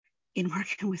know in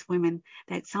working with women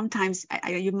that sometimes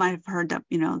you might have heard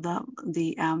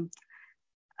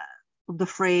the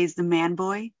phrase the man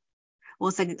boy. Well,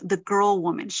 it's like the girl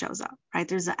woman shows up, right?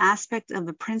 There's an aspect of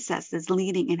the princess that's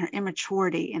leading in her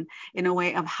immaturity and in a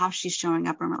way of how she's showing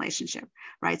up in relationship,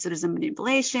 right? So there's a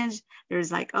manipulation.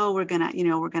 There's like, oh, we're gonna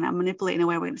manipulate in a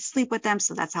way, we're gonna sleep with them,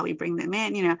 so that's how we bring them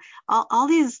in, all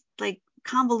these like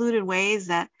convoluted ways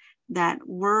that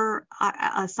were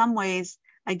some ways,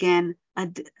 again,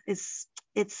 there's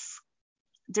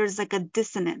like a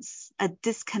dissonance, a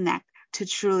disconnect to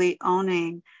truly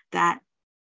owning that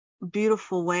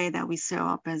beautiful way that we show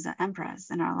up as an empress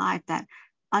in our life that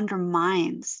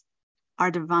undermines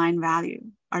our divine value,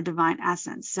 our divine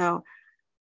essence. So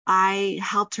I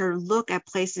helped her look at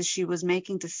places she was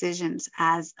making decisions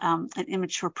as an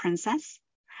immature princess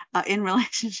in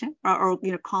relationship, or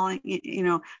calling,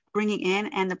 bringing in,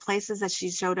 and the places that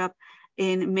she showed up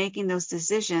in making those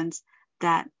decisions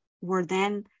that were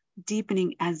then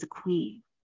deepening as a queen.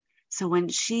 So when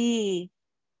she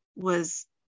was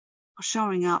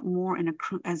showing up more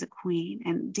as a queen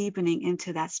and deepening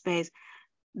into that space,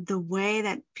 the way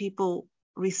that people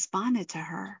responded to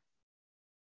her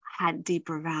had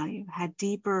deeper value, had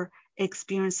deeper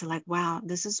experience, like, wow,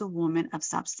 this is a woman of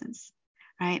substance,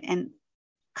 right? And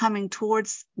coming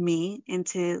towards me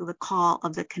into the call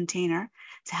of the container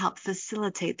to help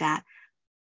facilitate that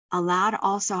allowed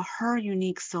also her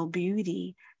unique soul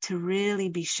beauty to really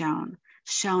be shown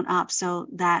up, so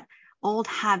that old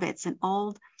habits and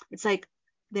it's like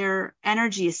their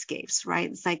energy escapes, right?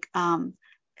 It's like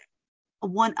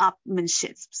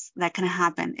one-upmanships that can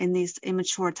happen in these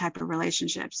immature type of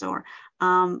relationships, or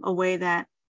a way that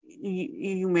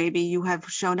you maybe you have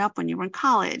shown up when you were in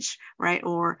college, right?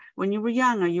 Or when you were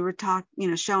young, or you were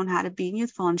shown how to be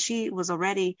youthful, and she was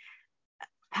already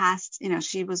past,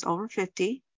 she was over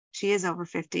 50. She is over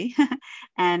 50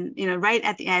 and, right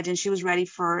at the edge, and she was ready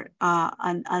for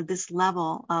this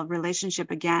level of relationship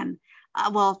again.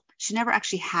 Well, she never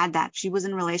actually had that. She was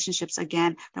in relationships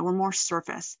again that were more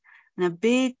surface. And a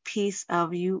big piece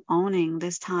of you owning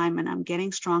this time, and I'm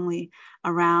getting strongly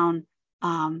around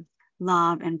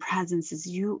love and presence, is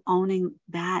you owning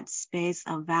that space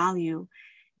of value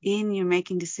in your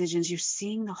making decisions. You're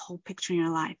seeing the whole picture in your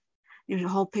life. Your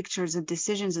whole pictures of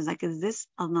decisions is like, is this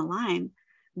on the line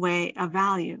way of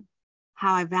value?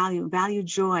 How I value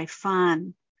joy,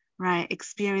 fun, right?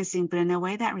 Experiencing, but in a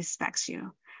way that respects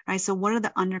you, right? So what are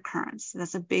the undercurrents?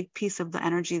 That's a big piece of the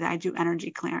energy that I do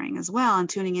energy clearing as well, and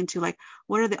tuning into like,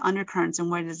 what are the undercurrents and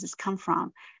where does this come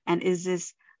from? And is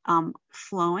this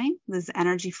flowing? This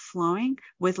energy flowing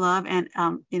with love and,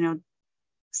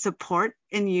 support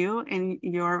in you and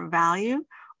your value,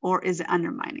 or is it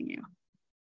undermining you?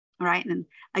 Right. And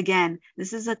again,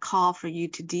 this is a call for you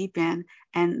to deepen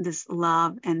and this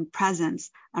love and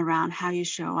presence around how you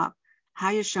show up,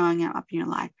 how you're showing up in your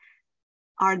life.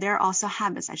 Are there also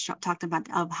habits I talked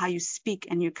about of how you speak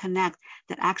and you connect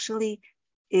that actually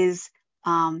is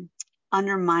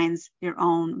undermines your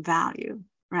own value,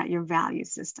 right? Your value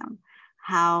system,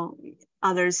 how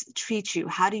others treat you.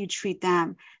 How do you treat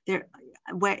them?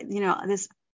 This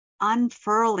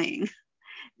unfurling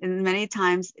and many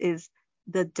times is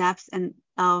the depth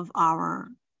of our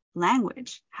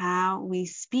language. How we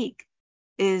speak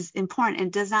is important.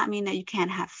 It does not mean that you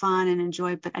can't have fun and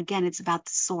enjoy, but again, it's about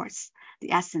the source,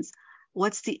 the essence.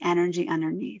 What's the energy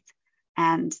underneath?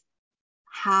 And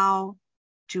how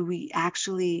do we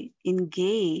actually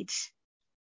engage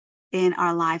in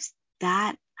our lives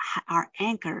that are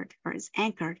anchored, or is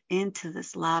anchored into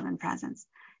this love and presence,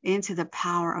 into the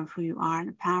power of who you are and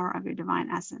the power of your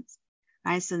divine essence?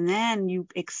 Right? So then you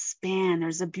expand.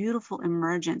 There's a beautiful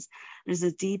emergence. There's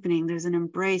a deepening. There's an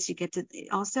embrace. You get to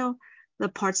also the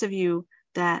parts of you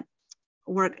that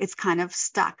were, it's kind of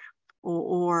stuck,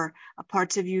 or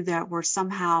parts of you that were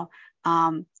somehow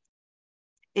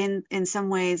in some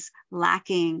ways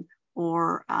lacking,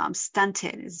 or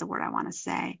stunted is the word I want to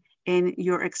say, in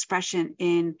your expression,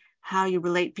 in how you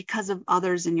relate because of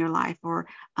others in your life, or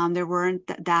there weren't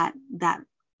that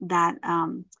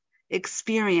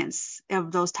experience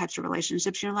of those types of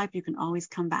relationships in your life. You can always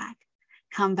come back.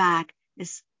 Come back.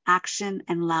 Is action,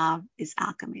 and love is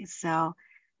alchemy. So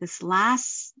this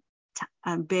last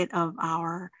bit of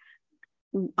our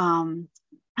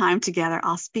time together,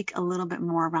 I'll speak a little bit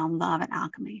more around love and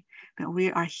alchemy. But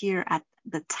we are here at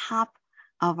the top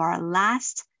of our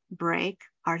last break,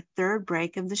 our third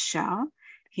break of the show.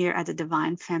 here at the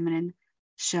Divine Feminine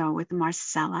Show with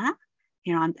Marcella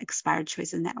here on Inspired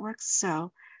Choices Network.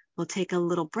 So we'll take a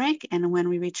little break, and when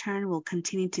we return, we'll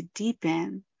continue to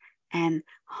deepen and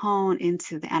hone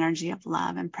into the energy of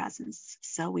love and presence.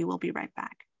 So we will be right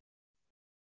back.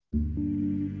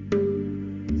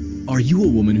 Are you a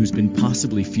woman who's been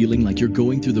possibly feeling like you're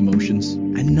going through the motions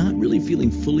and not really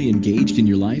feeling fully engaged in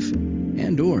your life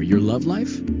and/or your love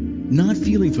life? Not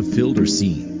feeling fulfilled or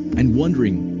seen and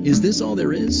wondering, is this all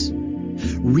there is?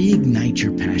 Reignite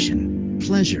your passion,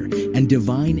 pleasure, and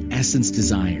divine essence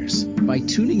desires by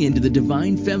tuning into the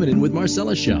Divine Feminine with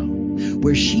Marcella Show,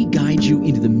 where she guides you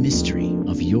into the mystery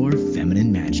of your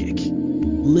feminine magic.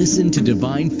 Listen to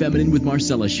Divine Feminine with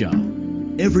Marcella Show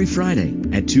every Friday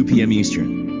at 2 p.m.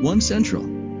 Eastern, 1 Central,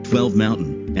 12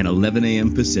 Mountain, and 11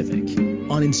 a.m. Pacific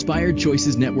on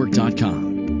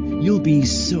InspiredChoicesNetwork.com. You'll be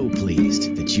so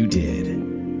pleased that you did.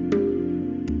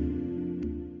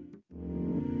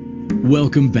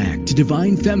 Welcome back to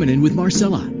Divine Feminine with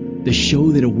Marcella, the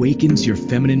show that awakens your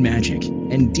feminine magic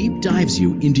and deep dives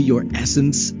you into your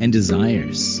essence and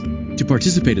desires. To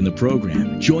participate in the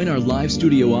program, join our live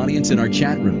studio audience in our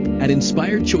chat room at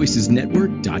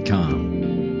InspiredChoicesNetwork.com.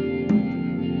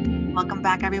 Welcome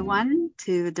back, everyone,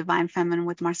 to Divine Feminine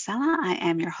with Marcella. I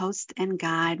am your host and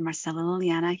guide, Marcella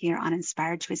Liliana, here on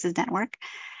Inspired Choices Network.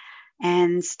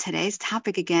 And today's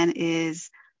topic again is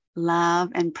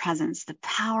love and presence, the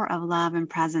power of love and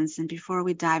presence. And before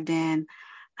we continue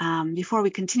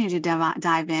to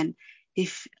dive in,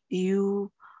 if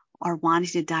you are wanting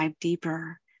to dive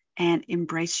deeper and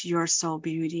embrace your soul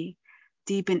beauty,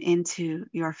 deepen into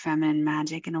your feminine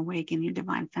magic and awaken your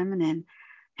divine feminine,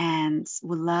 and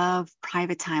would love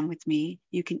private time with me,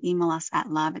 you can email us at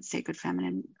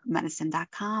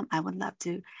love@sacredfemininemedicine.com. I would love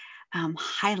to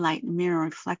highlight, mirror,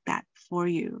 reflect that for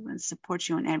you and support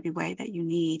you in every way that you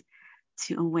need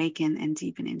to awaken and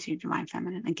deepen into your divine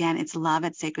feminine. Again, it's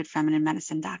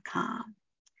love@sacredfemininemedicine.com.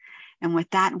 And with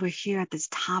that, we're here at this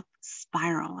top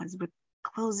spiral as we're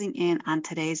closing in on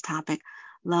today's topic,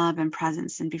 love and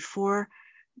presence. And before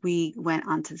we went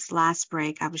on to this last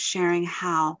break, I was sharing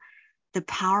how the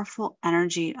powerful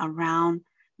energy around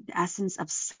the essence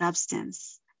of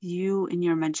substance, you in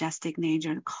your majestic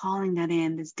nature, calling that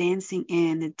in, this dancing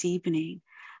in, the deepening,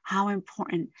 how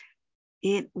important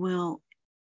it will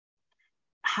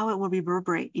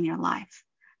reverberate in your life,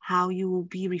 how you will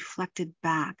be reflected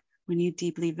back when you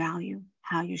deeply value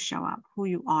how you show up, who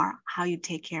you are, how you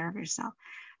take care of yourself,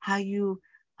 how you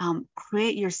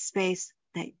create your space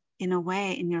that in a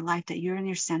way in your life that you're in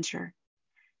your center,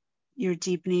 you're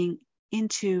deepening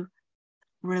into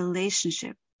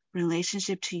relationship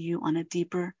to you on a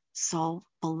deeper soul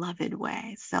beloved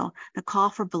way. So the call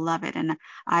for beloved, and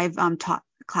I've taught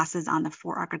classes on the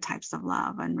 4 archetypes of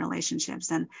love and relationships,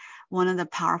 and one of the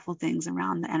powerful things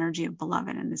around the energy of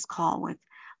beloved in this call with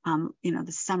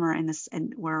the summer and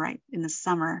we're right in the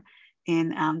summer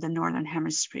in the northern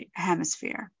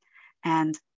hemisphere,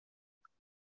 and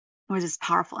with this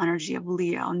powerful energy of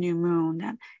Leo, new moon,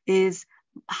 that is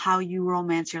how you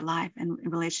romance your life, and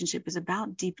relationship is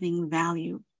about deepening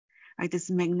value, right? This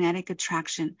magnetic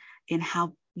attraction in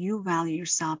how you value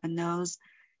yourself and those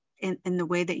in the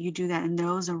way that you do that, and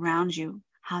those around you,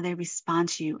 how they respond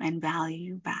to you and value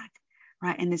you back,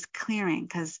 right? And this clearing,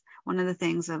 because one of the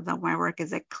things of my work is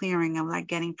that clearing of like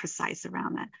getting precise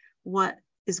around that. What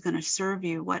is going to serve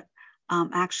you? What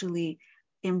actually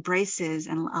embraces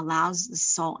and allows the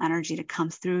soul energy to come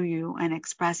through you and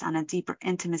express on a deeper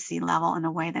intimacy level in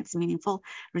a way that's meaningful,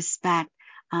 respect,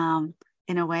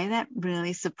 in a way that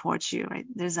really supports you, right?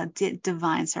 There's a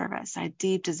divine service, right?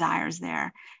 Deep desires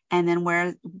there. And then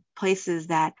where places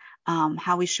that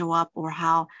how we show up or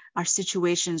how our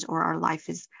situations or our life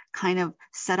is kind of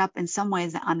set up in some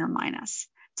ways that undermine us,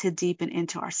 to deepen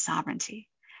into our sovereignty.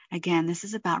 Again, this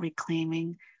is about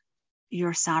reclaiming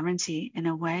your sovereignty in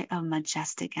a way of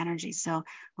majestic energy. So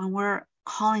when we're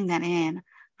calling that in,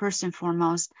 first and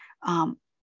foremost,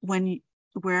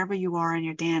 wherever you are in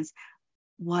your dance,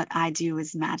 what I do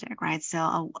is magic, right?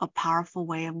 So a powerful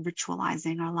way of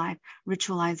ritualizing our life,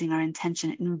 ritualizing our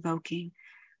intention, invoking.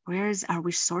 Are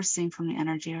we sourcing from the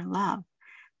energy of love?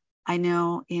 I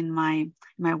know in my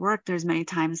work, there's many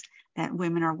times that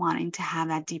women are wanting to have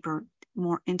that deeper,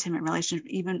 more intimate relationship,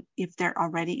 even if they're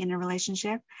already in a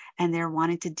relationship and they're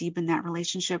wanting to deepen that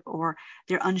relationship, or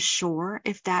they're unsure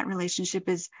if that relationship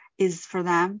is for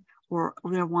them, or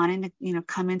they're wanting to,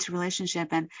 come into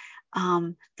relationship, and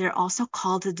they're also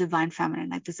called to divine feminine,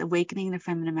 like this awakening to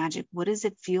feminine magic. What does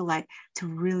it feel like to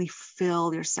really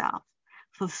fill yourself,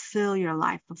 fulfill your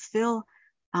life, fulfill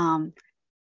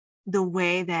the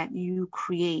way that you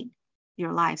create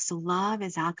your life. So love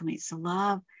is alchemy. So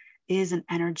love is an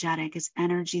energetic, it's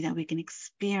energy that we can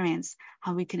experience,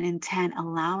 how we can intend,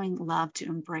 allowing love to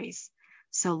embrace.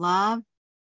 So love,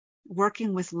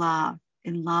 working with love,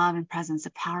 in love and presence,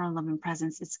 the power of love and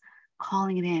presence, it's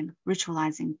calling it in,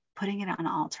 ritualizing, putting it on an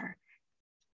altar.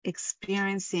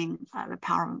 Experiencing the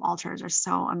power of altars are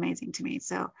so amazing to me.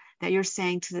 So that you're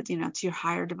saying to the, to your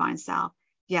higher divine self,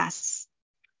 yes,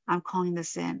 I'm calling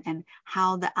this in, and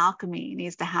how the alchemy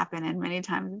needs to happen. And many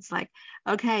times it's like,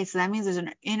 okay, so that means there's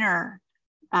an inner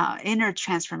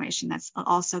transformation that's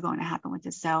also going to happen with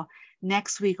this. So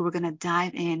next week, we're going to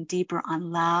dive in deeper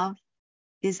on love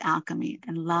is alchemy,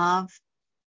 and love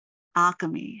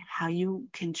alchemy, how you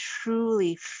can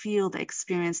truly feel the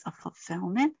experience of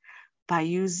fulfillment by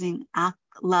using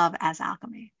love as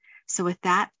alchemy. So with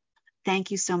that, thank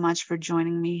you so much for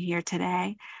joining me here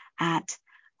today at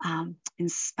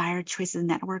Inspired Choices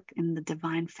Network in the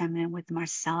Divine Feminine with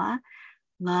Marcella.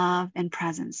 Love and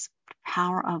presence,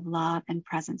 power of love and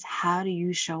presence. How do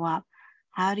you show up?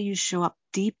 How do you show up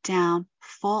deep down,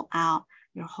 full out,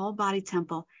 your whole body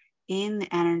temple in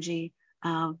the energy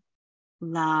of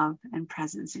love and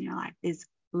presence in your life? Is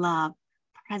love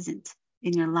present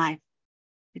in your life?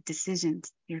 Your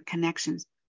decisions, your connections,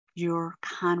 your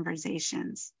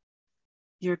conversations,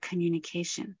 your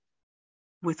communication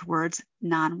with words,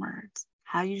 non-words.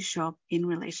 How you show up in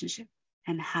relationship,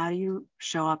 and how do you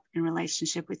show up in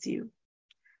relationship with you?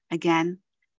 Again,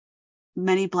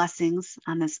 many blessings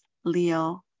on this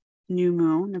Leo new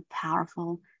moon, the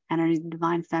powerful energy of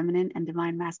divine feminine and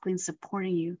divine masculine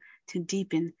supporting you to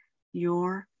deepen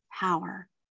your power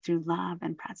through love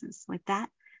and presence. With that,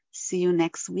 see you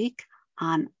next week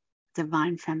on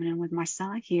Divine Feminine with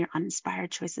Marcella here on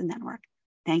Inspired Choices Network.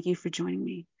 Thank you for joining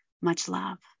me. Much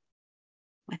love.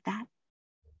 With that,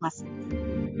 blessings.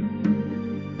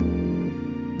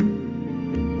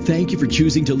 Thank you for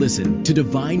choosing to listen to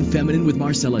Divine Feminine with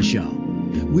Marcella Show.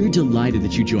 We're delighted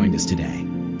that you joined us today.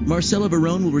 Marcella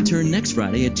Barone will return next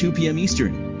Friday at 2 p.m.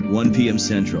 Eastern, 1 p.m.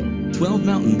 Central, 12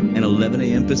 Mountain, and 11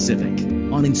 a.m. Pacific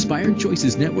on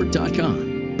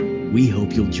InspiredChoicesNetwork.com. We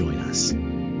hope you'll join us.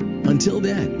 Until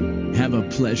then, have a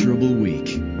pleasurable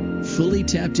week, fully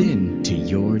tapped in to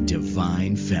your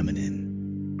Divine Feminine.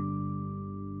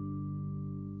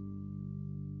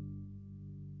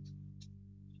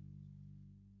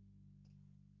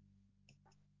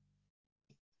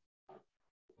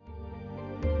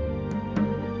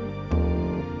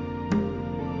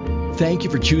 Thank you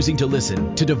for choosing to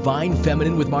listen to Divine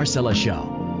Feminine with Marcella Show.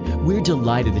 We're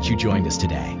delighted that you joined us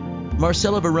today.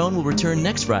 Marcella Barone will return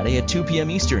next Friday at 2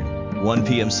 p.m. Eastern, 1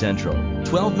 p.m. Central,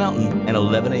 12 Mountain, and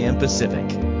 11 a.m. Pacific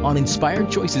on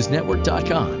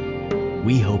InspiredChoicesNetwork.com.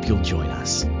 We hope you'll join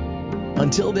us.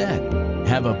 Until then,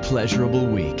 have a pleasurable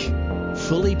week,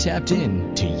 fully tapped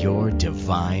in to your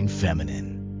Divine Feminine.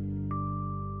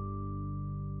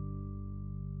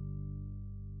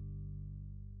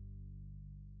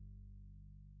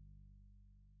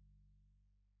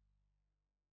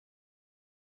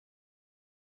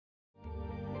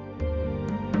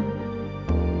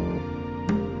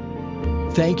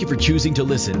 Thank you for choosing to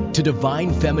listen to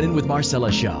Divine Feminine with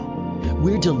Marcella Show.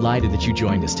 We're delighted that you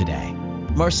joined us today.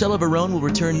 Marcella Barone will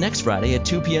return next Friday at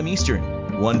 2 p.m.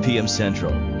 Eastern, 1 p.m.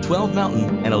 Central, 12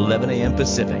 Mountain, and 11 a.m.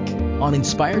 Pacific on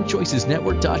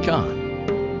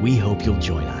InspiredChoicesNetwork.com. We hope you'll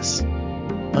join us.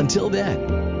 Until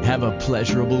then, have a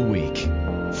pleasurable week,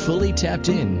 fully tapped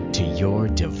in to your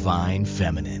Divine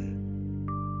Feminine.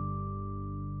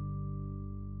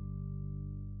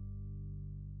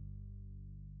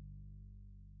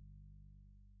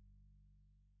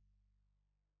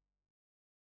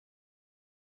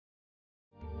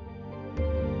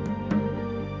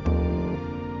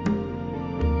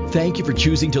 Thank you for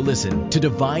choosing to listen to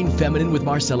Divine Feminine with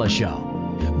Marcella Show.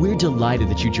 We're delighted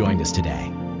that you joined us today.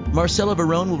 Marcella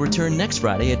Barone will return next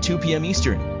Friday at 2 p.m.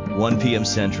 Eastern, 1 p.m.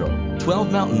 Central, 12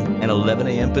 Mountain, and 11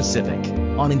 a.m. Pacific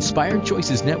on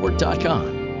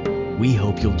InspiredChoicesNetwork.com. We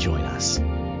hope you'll join us.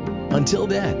 Until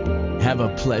then, have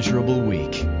a pleasurable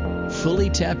week, fully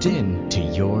tapped in to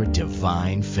your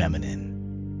Divine Feminine.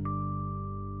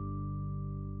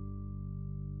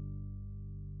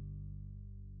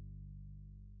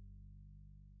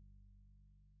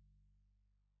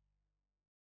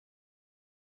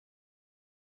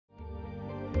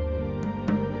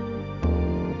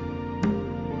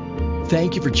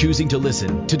 Thank you for choosing to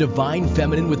listen to Divine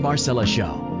Feminine with Marcella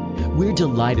Show. We're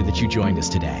delighted that you joined us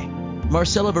today.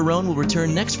 Marcella Barone will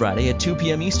return next Friday at 2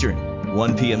 p.m. Eastern,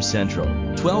 1 p.m.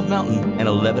 Central, 12 Mountain, and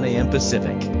 11 a.m.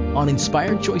 Pacific on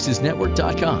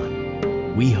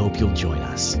InspiredChoicesNetwork.com. We hope you'll join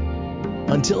us.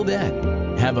 Until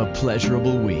then, have a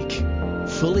pleasurable week,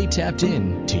 fully tapped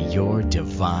in to your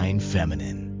divine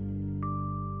feminine.